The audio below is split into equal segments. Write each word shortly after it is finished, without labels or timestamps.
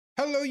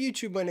Hello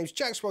YouTube, my name's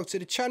Jax. Welcome to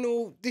the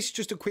channel. This is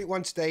just a quick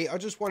one today. I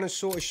just want to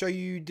sort of show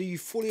you the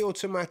fully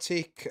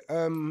automatic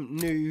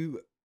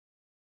new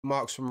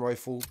Marksman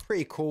rifle.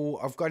 Pretty cool.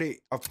 I've got it.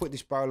 I've put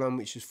this barrel on,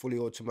 which is fully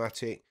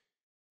automatic.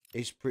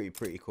 It's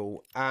pretty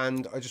cool.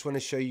 And I just want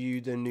to show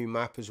you the new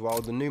map as well.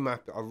 The new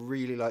map, I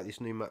really like this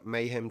new map,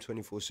 Mayhem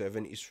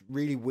 24/7. It's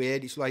really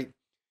weird. It's like,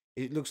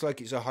 it looks like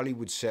it's a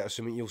Hollywood set or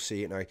something. You'll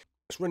see it now.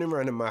 Just running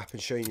around the map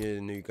and showing you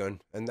the new gun,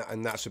 and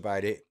that's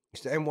about it.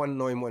 It's the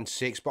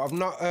M1916, but I've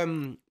not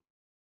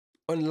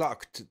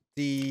unlocked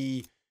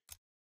the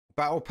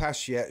battle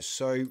pass yet.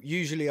 So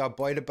usually I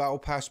buy the battle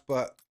pass,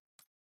 but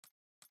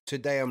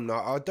today I'm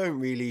not. I don't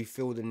really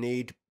feel the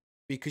need,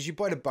 because you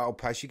buy the battle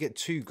pass, you get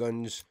 2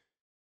 guns.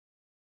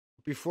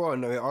 Before I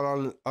know it,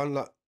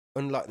 I'll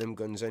unlock them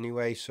guns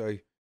anyway. So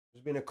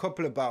there's been a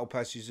couple of battle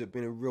passes that have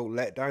been a real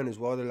letdown as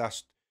well the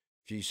last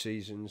few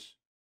seasons.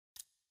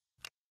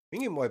 I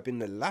think it might have been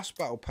the last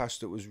battle pass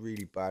that was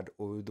really bad,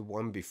 or the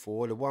one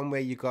before, the one where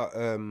you got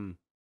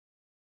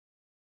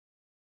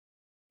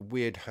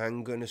weird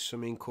handgun or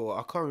something called,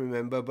 I can't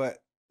remember,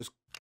 but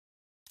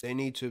they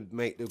need to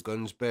make the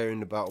guns better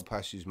in the battle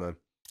passes, man.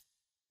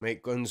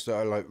 Make guns that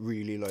are like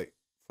really like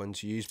fun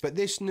to use. But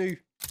this new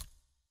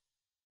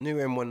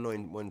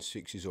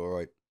M1916 is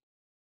alright.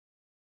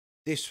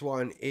 This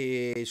one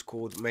is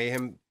called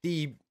Mayhem.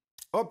 The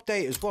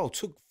update as well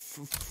took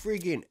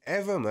friggin'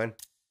 ever, man.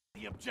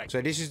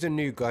 So this is the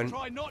new gun.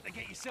 Try not to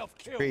get yourself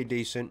killed. Pretty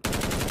decent. Got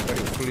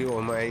it fully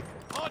automatic.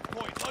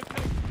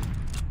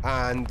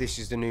 And this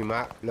is the new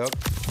map. Look.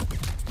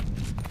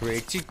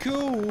 Pretty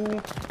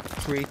cool.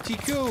 Pretty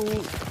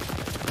cool.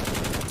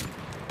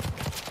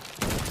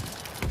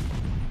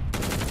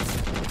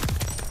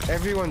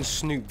 Everyone's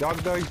Snoop Dogg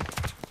though.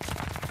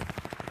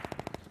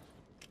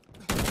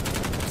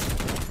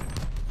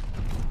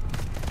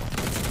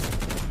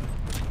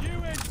 New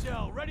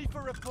intel ready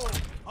for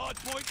report.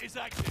 Hardpoint is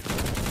active.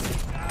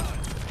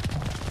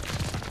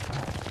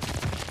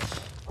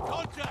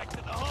 Contact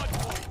at the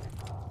hardpoint.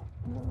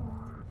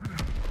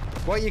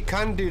 What you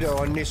can do though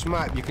on this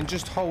map, you can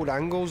just hold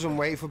angles and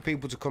wait for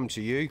people to come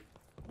to you.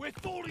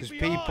 Because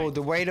people,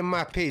 the way the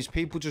map is,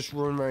 people just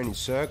run around in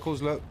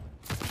circles, look.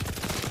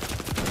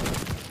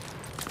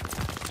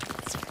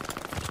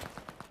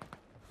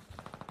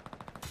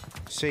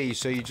 See,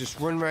 so you just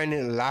run around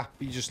in a lap,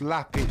 you just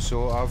lap it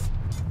sort of.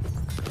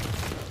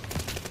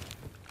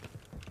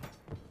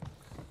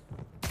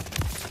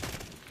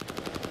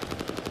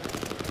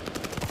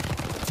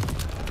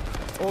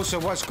 Also,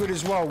 what's good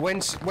as well, when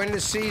the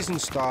season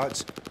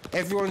starts,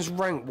 everyone's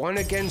rank 1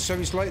 again, so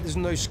it's like there's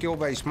no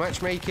skill-based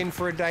matchmaking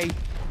for a day.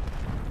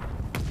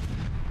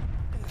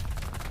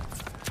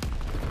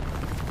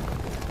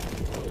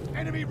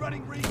 Enemy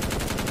running re.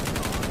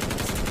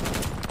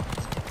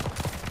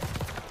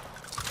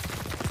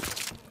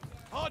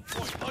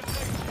 Hardpoint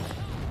located.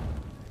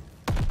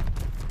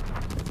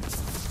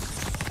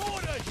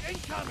 Orders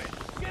incoming.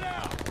 Get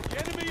out. The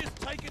enemy is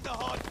taking the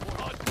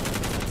hardpoint.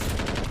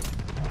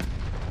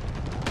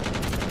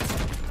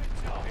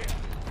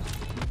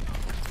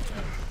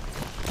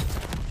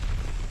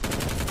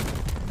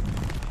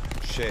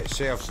 Shit,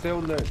 see, I've still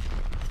learned.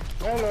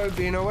 Hello,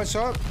 Bino, what's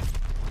up?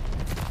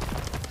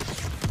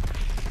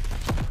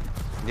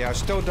 Yeah, I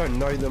still don't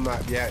know the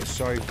map yet,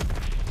 so.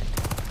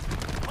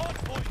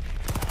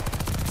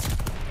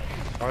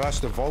 Oh, that's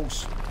the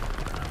vaults.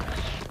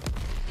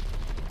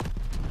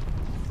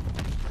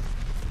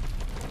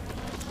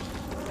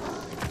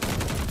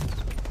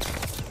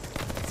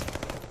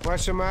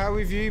 What's the matter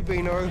with you,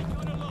 Bino?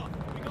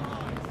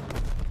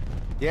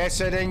 Yeah,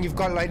 so then you've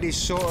got like this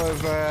sort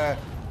of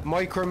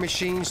micro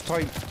machines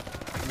type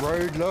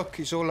road.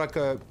 Look, it's all like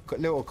a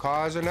little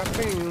cars and that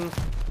thing.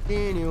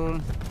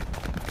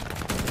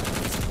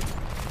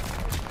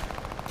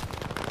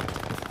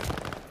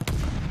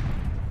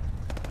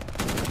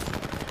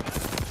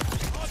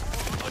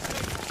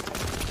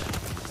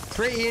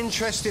 Pretty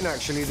interesting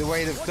actually the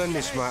way they've done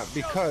this map,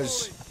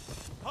 because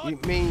you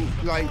mean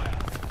like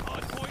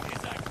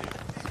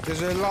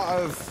there's a lot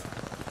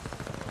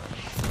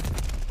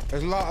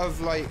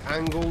of like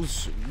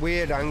angles,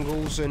 weird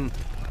angles and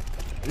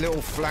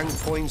little flank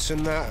points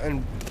and that,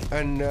 and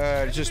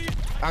just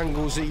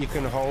angles that you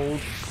can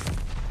hold.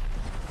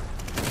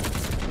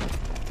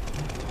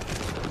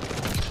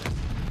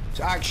 It's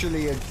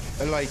actually a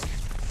like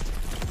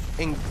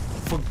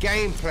for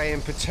gameplay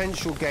and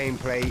potential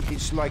gameplay,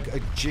 it's like a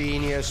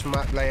genius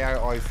map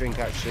layout, I think,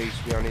 actually,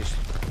 to be honest.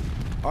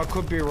 I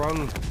could be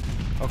wrong,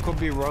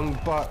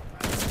 but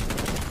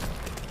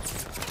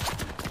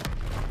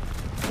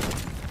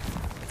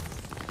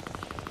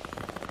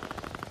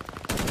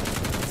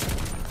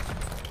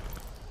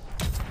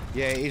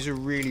yeah, it is a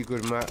really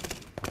good map.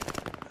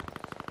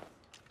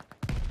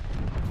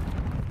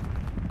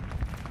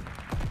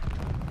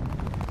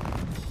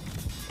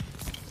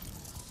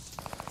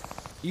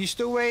 You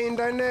still waiting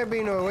down there,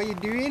 Bino? What are you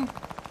doing?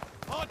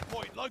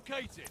 Hardpoint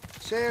located.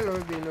 Say hello,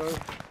 Bino.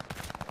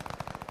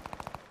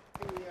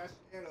 Yes,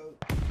 hello.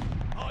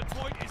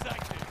 Hardpoint is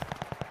active.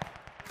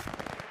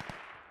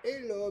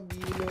 Hello,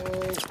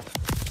 Bino.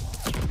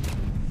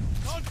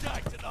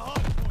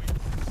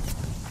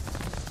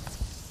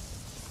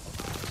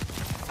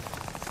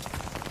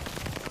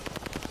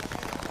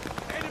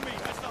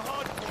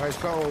 It's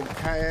got all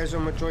cat hairs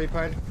on my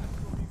joypad.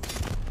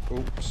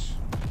 Oops.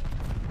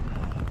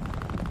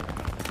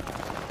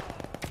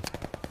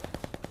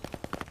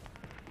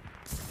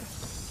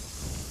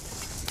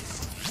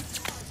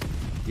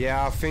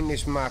 Yeah, I think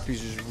this map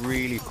is just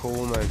really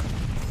cool, man.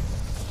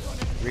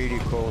 Really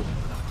cool.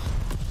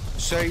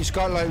 So it's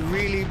got like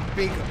really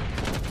big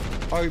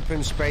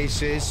open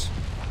spaces,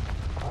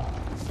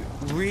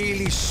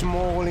 really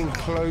small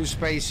enclosed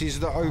spaces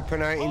that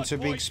open out into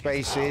big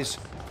spaces.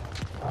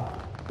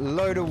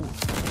 Load of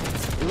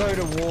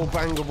wall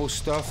bangable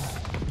stuff.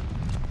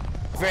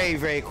 Very,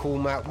 very cool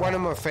map. One of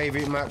my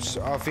favourite maps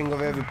I think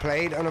I've ever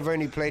played, and I've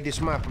only played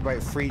this map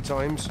about 3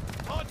 times.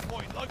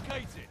 Hardpoint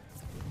located.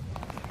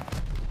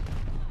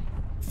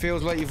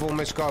 Feels like you've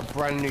almost got a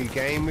brand new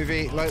game with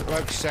it. Like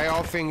I say,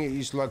 I think it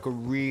is like a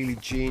really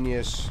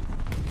genius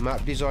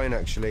map design,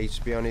 actually,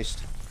 to be honest.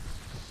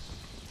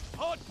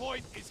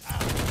 Hardpoint is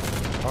out.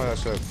 Oh,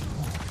 that's a...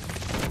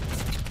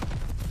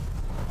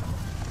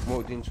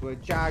 Walked into a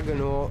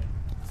juggernaut.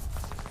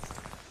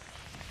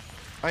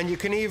 And you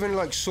can even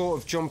like sort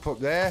of jump up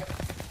there.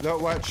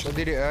 Look, watch, I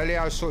did it earlier.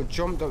 I sort of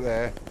jumped up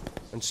there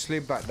and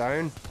slid back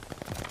down.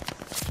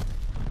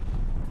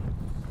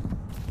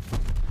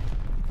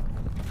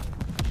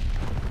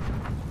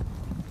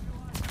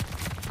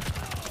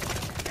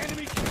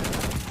 Enemy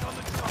on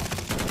the top.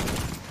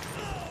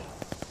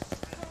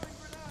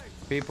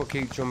 People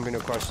keep jumping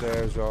across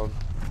there as well.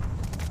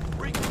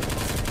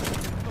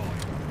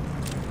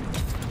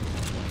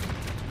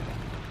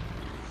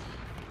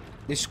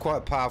 This is quite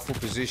a powerful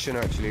position,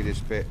 actually, this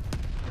bit.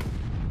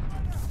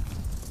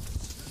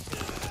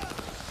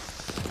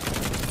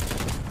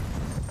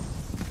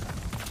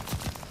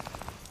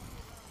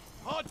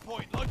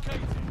 Hardpoint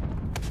located.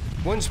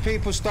 Once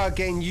people start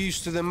getting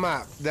used to the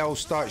map, they'll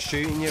start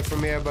shooting you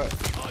from here, but...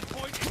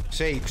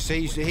 See,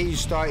 he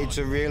started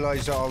to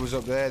realise that I was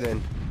up there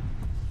then.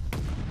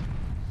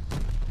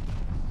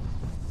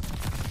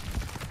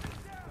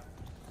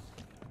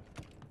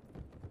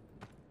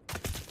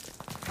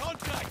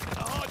 Contact at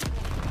the hardpoint.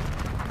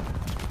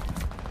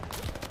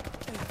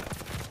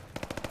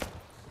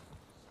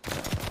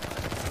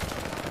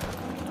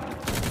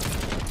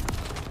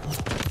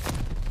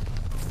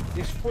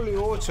 This fully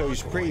auto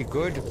is pretty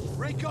good.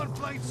 Recon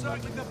plane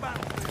circling the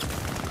battlefield.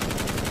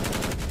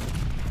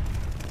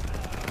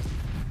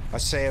 I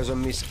say as I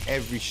miss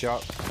every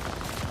shot.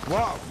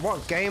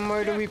 What game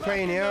mode are we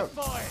playing here?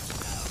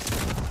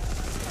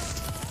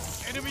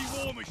 Enemy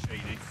war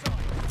machine inside.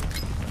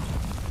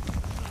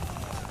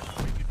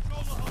 We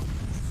control the hunt.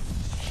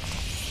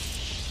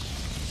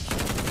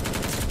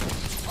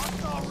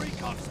 Hostile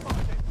recon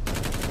spotted.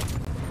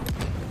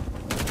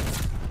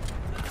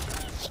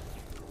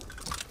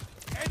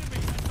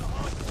 Enemy at the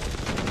hardpoint.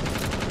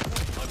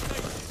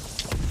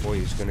 Located. Boy,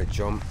 he's gonna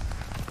jump.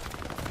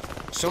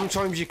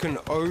 Sometimes you can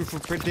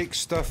over-predict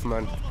stuff,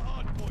 man. Control the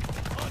hardpoint.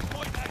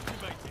 Hardpoint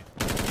activated.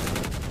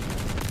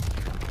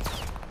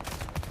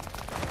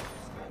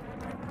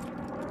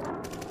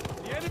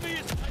 The enemy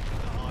is taking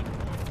the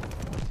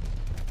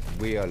hardpoint.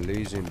 We are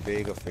losing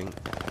big, I think.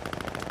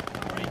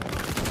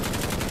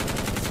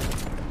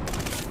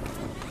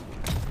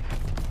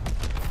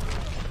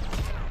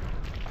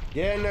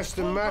 Yeah, and that's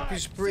the map.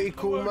 It's a pretty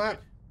cool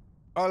map.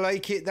 I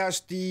like it. That's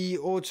the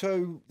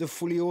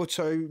fully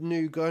auto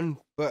new gun.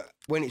 But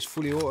when it's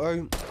fully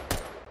auto,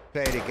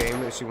 play the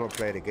game. Let's see what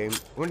play the game.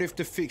 Wonder if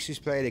the fix is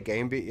play the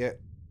game bit yet.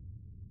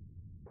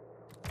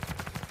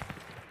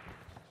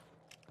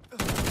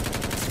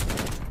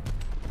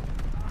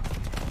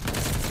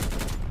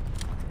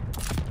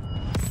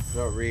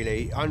 Not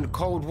really. On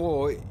Cold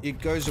War, it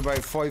goes about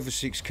 5 or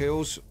 6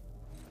 kills.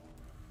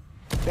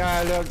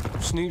 Ah, look,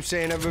 Snoop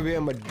saying have a bit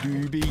of my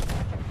doobie.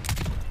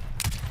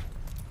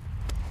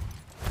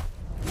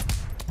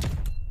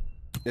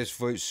 Let's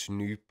vote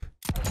Snoop.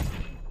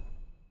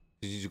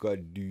 Because he's got a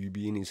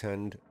doobie in his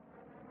hand.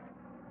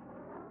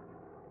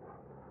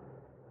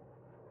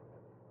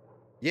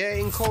 Yeah,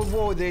 in Cold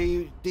War,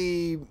 the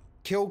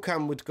kill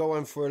cam would go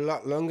on for a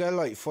lot longer,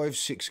 like 5,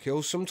 6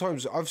 kills.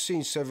 Sometimes I've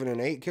seen 7 and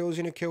 8 kills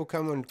in a kill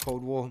cam on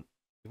Cold War.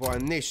 Well,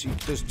 in this, it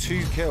does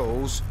 2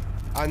 kills,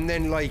 and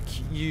then like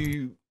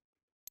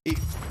it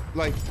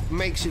like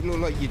makes it look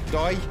like you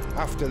die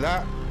after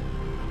that.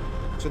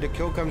 So the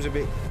kill cam's a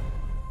bit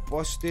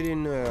busted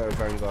in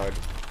Vanguard.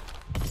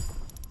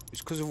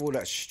 It's because of all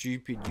that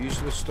stupid,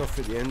 useless stuff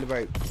at the end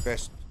about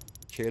best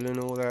kill and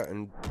all that,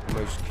 and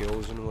most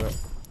kills and all that.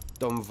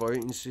 Dumb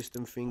voting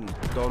system thing is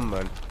dumb,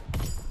 man.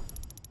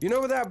 You know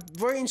what, that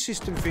voting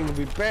system thing would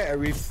be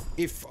better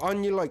if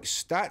on your like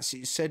stats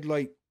it said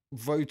like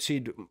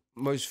voted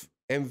most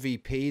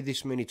MVP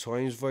this many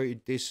times,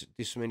 voted this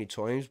many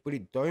times, but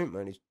it don't,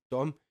 man. It's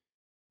dumb.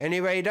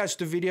 Anyway, that's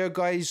the video,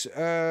 guys.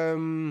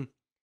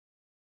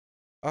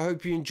 I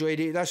hope you enjoyed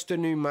it. That's the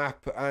new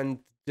map and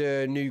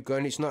the new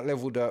gun. It's not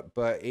leveled up,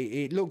 but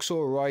it looks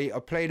all right. I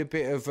played a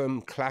bit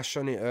of Clash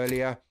on it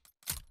earlier,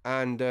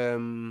 and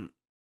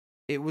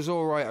it was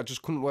all right. I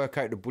just couldn't work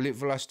out the bullet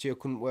velocity. I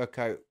couldn't work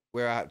out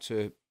where I had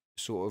to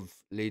sort of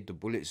lead the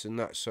bullets and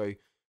that. So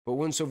But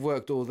once I've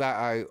worked all that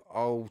out,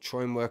 I'll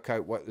try and work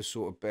out what the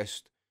sort of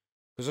best,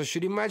 because I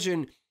should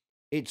imagine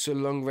it's a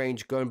long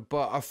range gun,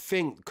 but I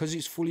think because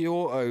it's fully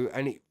auto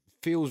and it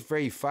feels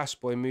very fast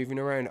by moving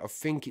around, I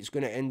think it's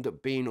going to end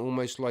up being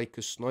almost like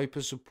a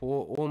sniper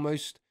support,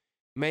 almost,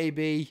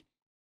 maybe,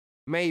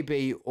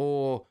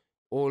 or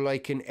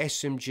like an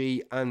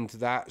SMG and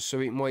that, so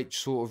it might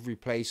sort of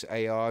replace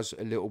ARs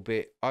a little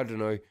bit. I don't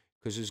know,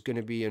 because there's going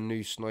to be a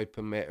new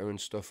sniper meta and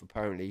stuff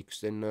apparently, because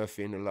they're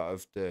nerfing a lot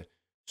of the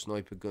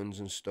sniper guns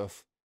and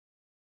stuff.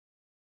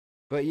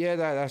 But yeah,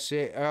 that's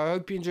it. I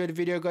hope you enjoyed the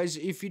video, guys.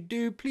 If you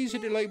do, please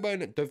hit the like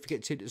button. Don't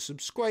forget to hit the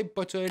subscribe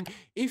button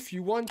if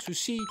you want to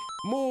see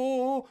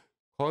more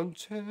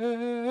content.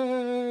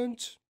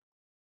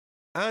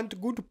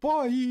 And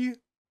goodbye.